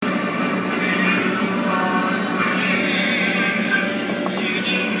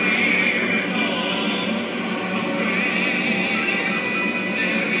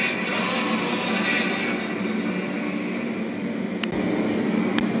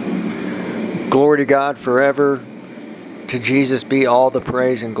Glory to God forever. To Jesus be all the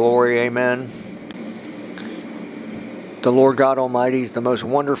praise and glory. Amen. The Lord God Almighty is the most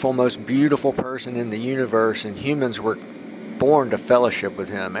wonderful, most beautiful person in the universe, and humans were born to fellowship with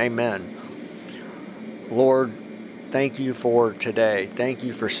Him. Amen. Lord, thank you for today. Thank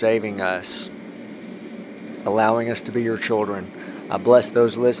you for saving us, allowing us to be your children. I bless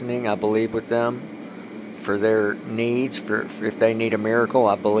those listening. I believe with them for their needs. For if they need a miracle,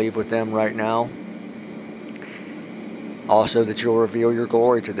 I believe with them right now. Also that you'll reveal your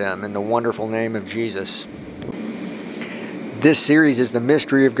glory to them in the wonderful name of Jesus. This series is the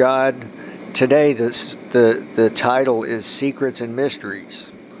mystery of God. Today, the title is Secrets and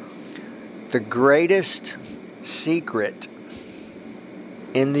Mysteries. The greatest secret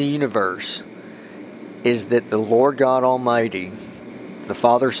in the universe is that the Lord God Almighty, the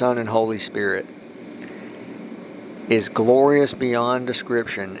Father, Son, and Holy Spirit, is glorious beyond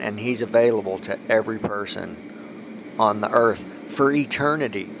description, and He's available to every person on the earth for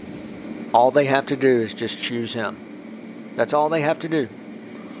eternity. All they have to do is just choose Him. That's all they have to do.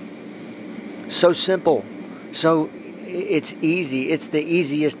 So simple. So it's easy. It's the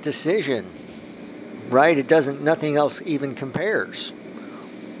easiest decision, right? Nothing else even compares.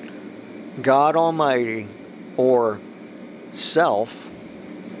 God Almighty or self,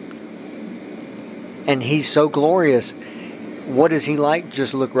 and He's so glorious. What is He like?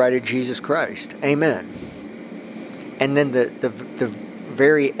 Just look right at Jesus Christ. Amen. And then the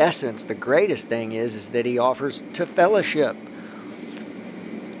very essence, the greatest thing is that He offers to fellowship.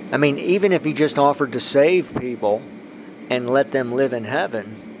 I mean, even if He just offered to save people and let them live in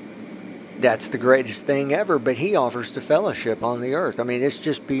heaven, that's the greatest thing ever. But He offers to fellowship on the earth. I mean, it's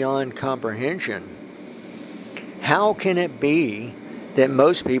just beyond comprehension. How can it be that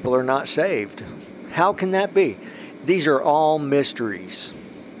most people are not saved? How can that be? These are all mysteries.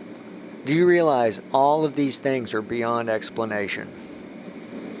 Do you realize all of these things are beyond explanation?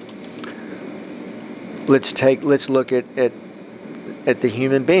 Let's look at the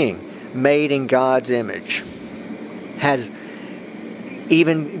human being, made in God's image.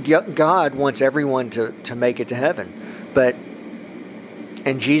 Even God wants everyone to make it to heaven,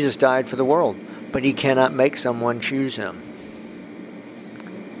 and Jesus died for the world, but He cannot make someone choose Him.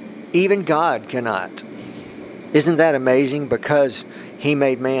 Even God cannot. Isn't that amazing? Because He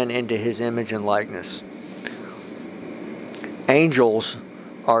made man into His image and likeness. Angels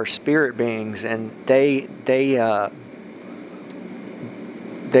are spirit beings, and they've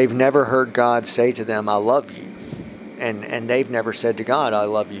never heard God say to them, "I love you," and they've never said to God, "I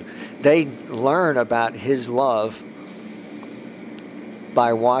love you." They learn about His love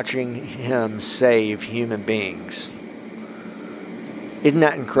by watching Him save human beings. Isn't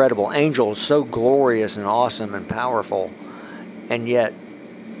that incredible? Angels, so glorious and awesome and powerful, and yet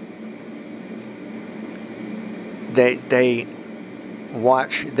there's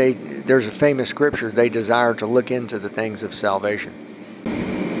a famous scripture, they desire to look into the things of salvation.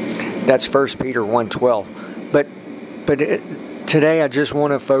 That's 1 Peter 1:12. But today I just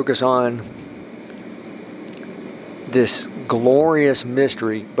want to focus on this glorious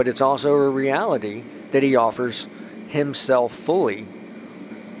mystery, but it's also a reality that He offers Himself fully.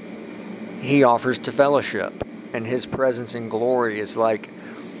 He offers to fellowship, and His presence and glory is like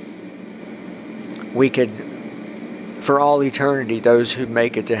we could, for all eternity, those who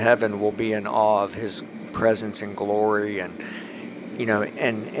make it to heaven will be in awe of His presence and glory. And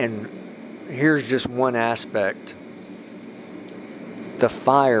and here's just one aspect: the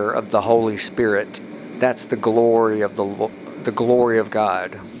fire of the Holy Spirit. That's the glory of the glory of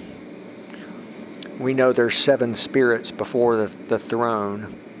God. We know there's 7 spirits before the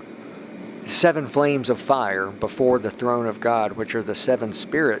throne. 7 flames of fire before the throne of God, which are the 7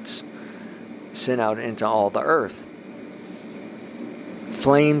 spirits sent out into all the earth.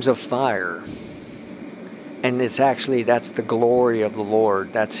 Flames of fire. And that's the glory of the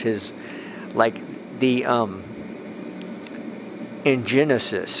Lord. That's His, like the, in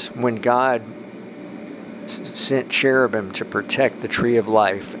Genesis, when God sent cherubim to protect the tree of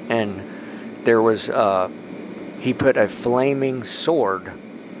life, and there was, He put a flaming sword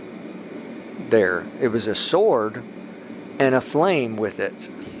there. It was a sword and a flame with it.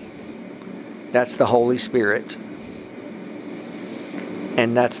 That's the Holy Spirit.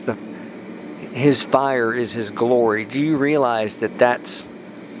 And His fire is His glory. Do you realize that's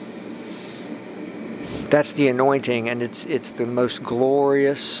the anointing, and it's the most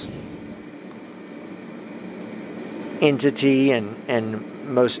glorious entity, and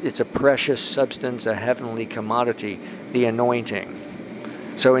it's a precious substance, a heavenly commodity, the anointing.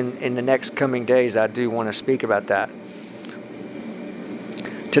 So in the next coming days, I do want to speak about that.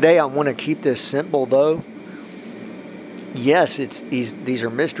 Today I want to keep this simple, though. Yes, these are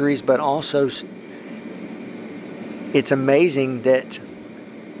mysteries, but also it's amazing that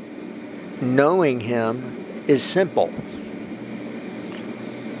knowing Him is simple.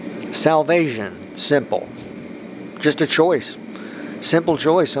 Salvation, simple. Just a choice. Simple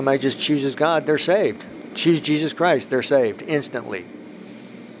choice. Somebody just chooses God, they're saved. Choose Jesus Christ, they're saved instantly.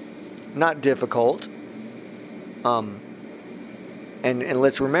 Not difficult. And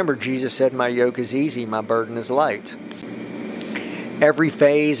let's remember, Jesus said, my yoke is easy, my burden is light. Every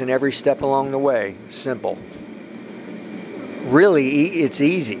phase and every step along the way, simple. Really, it's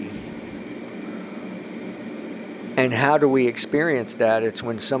easy. And how do we experience that? It's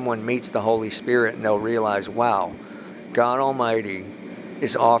when someone meets the Holy Spirit and they'll realize, wow, God Almighty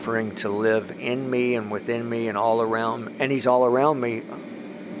is offering to live in me and within me and all around, and He's all around me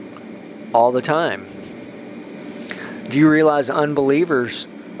all the time. Do you realize unbelievers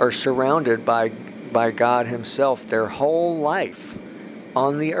are surrounded by God Himself their whole life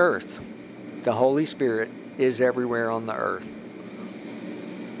on the earth? The Holy Spirit is everywhere on the earth.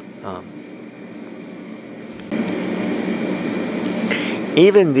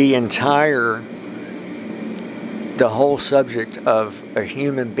 Even the whole subject of a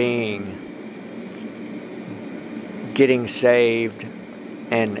human being getting saved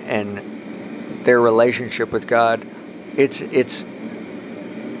and their relationship with God, it's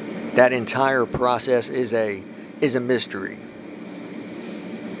that entire process is a mystery.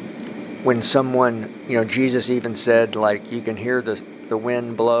 When someone, Jesus even said, like, you can hear the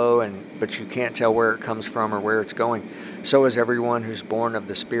wind blow, but you can't tell where it comes from or where it's going. So is everyone who's born of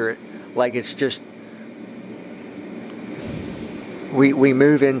the Spirit. Like, it's just, we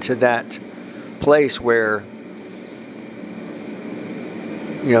move into that place where,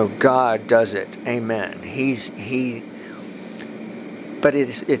 God does it. Amen. But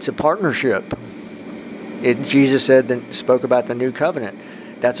it's a partnership. Jesus spoke about the new covenant.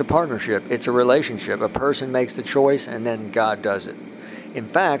 That's a partnership. It's a relationship. A person makes the choice and then God does it. In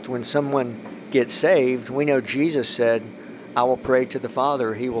fact, when someone gets saved, we know Jesus said, I will pray to the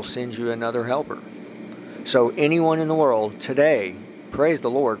Father, He will send you another helper. So anyone in the world today, praise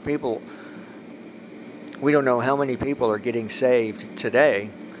the Lord, we don't know how many people are getting saved today.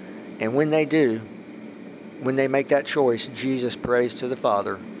 And when they do, when they make that choice, Jesus prays to the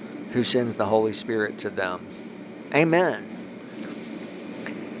Father who sends the Holy Spirit to them. Amen.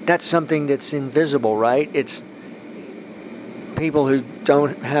 That's something that's invisible, right? It's people who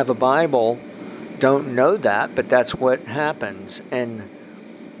don't have a Bible don't know that, but that's what happens.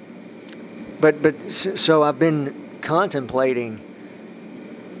 So I've been contemplating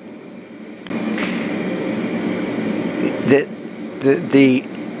the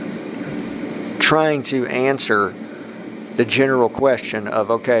trying to answer the general question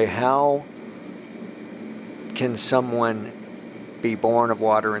of, okay, how can someone be born of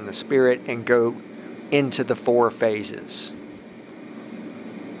water and the Spirit and go into the 4 phases?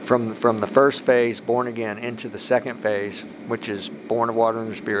 From the first phase, born again, into the second phase, which is born of water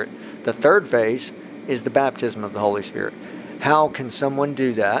and the Spirit. The third phase is the baptism of the Holy Spirit. How can someone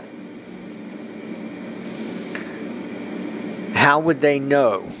do that? How would they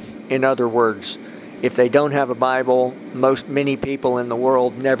know? In other words, if they don't have a Bible, many people in the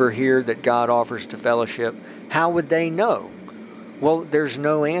world never hear that God offers to fellowship. How would they know? Well, there's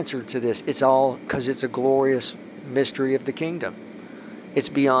no answer to this. It's all because it's a glorious mystery of the kingdom. It's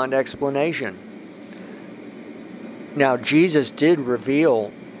beyond explanation. Now, Jesus did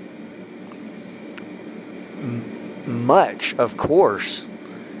reveal much, of course,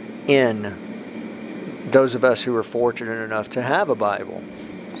 in those of us who are fortunate enough to have a Bible.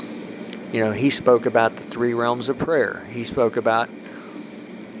 He spoke about the 3 realms of prayer. He said,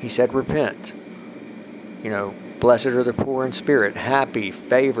 repent. Blessed are the poor in spirit. Happy,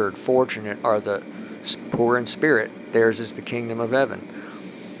 favored, fortunate are the poor in spirit. Theirs is the kingdom of heaven.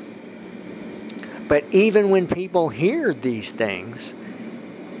 But even when people hear these things,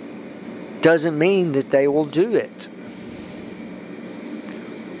 doesn't mean that they will do it.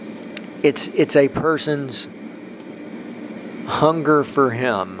 It's a person's hunger for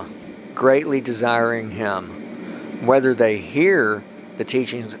Him, greatly desiring Him, whether they hear the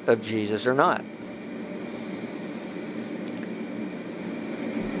teachings of Jesus or not.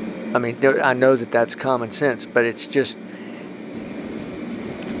 I mean, I know that that's common sense, but it's just...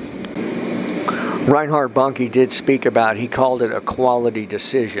 Reinhard Bonnke did speak about, he called it a quality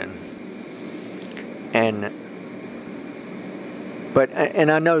decision. And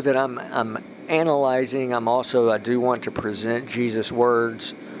I know that I'm analyzing, I do want to present Jesus'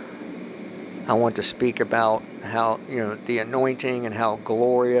 words I want to speak about how, the anointing and how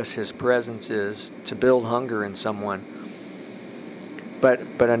glorious His presence is to build hunger in someone. But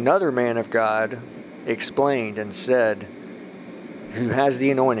another man of God explained and said, who has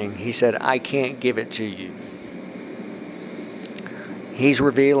the anointing, he said, I can't give it to you. He's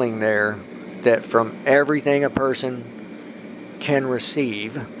revealing there that from everything a person can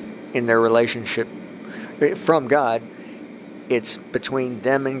receive in their relationship from God, it's between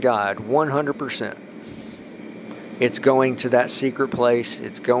them and God, 100%. It's going to that secret place.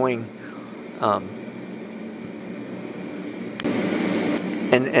 It's going,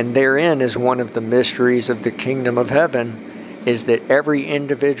 and therein is one of the mysteries of the kingdom of heaven, is that every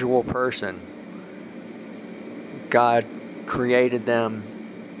individual person, God created them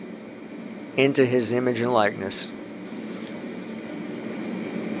into His image and likeness.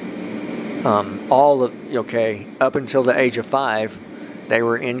 Up until the age of 5, they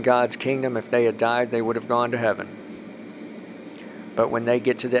were in God's kingdom. If they had died, they would have gone to heaven. But when they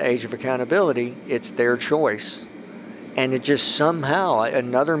get to the age of accountability, it's their choice. And it just somehow,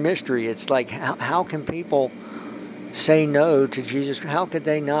 another mystery, it's like, how can people say no to Jesus? How could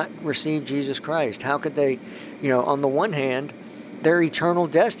they not receive Jesus Christ? How could they, on the one hand, their eternal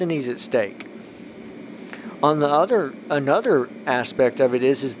destiny's at stake. On the other, another aspect of it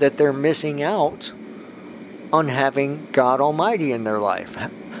is that they're missing out on having God Almighty in their life.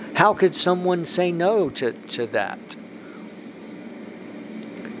 How could someone say no to that?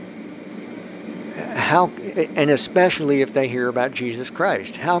 How, and especially if they hear about Jesus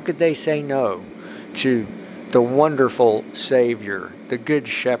Christ, how could they say no to the wonderful Savior, the Good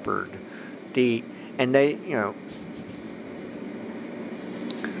Shepherd, and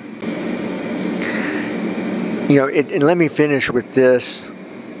let me finish with this.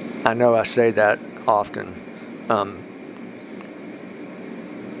 I know I say that often.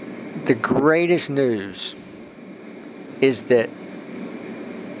 The greatest news is that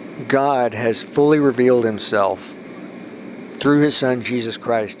God has fully revealed Himself through His Son, Jesus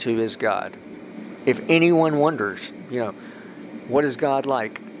Christ, who is God. If anyone wonders, what is God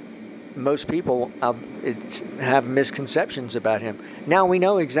like? Most people have misconceptions about Him. Now we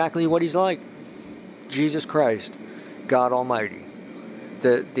know exactly what He's like. Jesus Christ, God Almighty,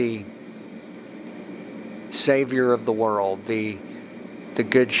 the Savior of the world, the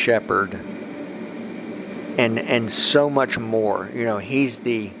Good Shepherd, and so much more. He's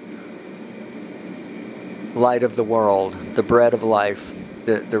the light of the world, the bread of life,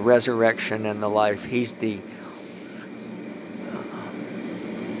 the resurrection and the life. He's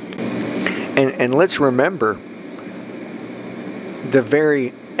and let's remember the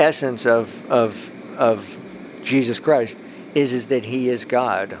very essence of Jesus Christ is that He is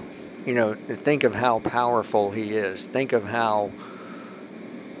God. Think of how powerful He is. Think of how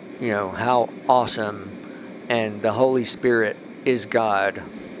awesome, and the Holy Spirit is God.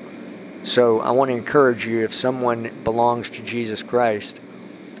 So I want to encourage you, if someone belongs to Jesus Christ,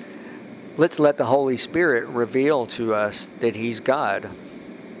 let's let the Holy Spirit reveal to us that He's God.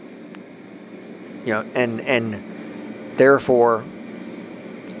 And therefore,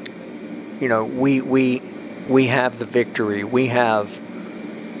 we have the victory. We have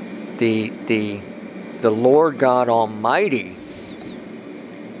the Lord God Almighty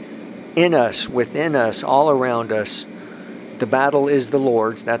in us, within us, all around us. The battle is the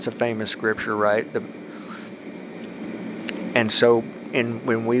Lord's. That's a famous scripture, right? And so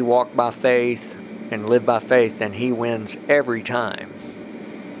when we walk by faith and live by faith, then He wins every time.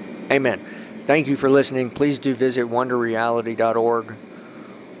 Amen. Thank you for listening. Please do visit wonderreality.org.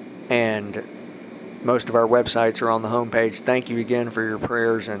 And most of our websites are on the homepage. Thank you again for your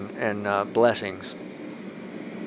prayers and blessings.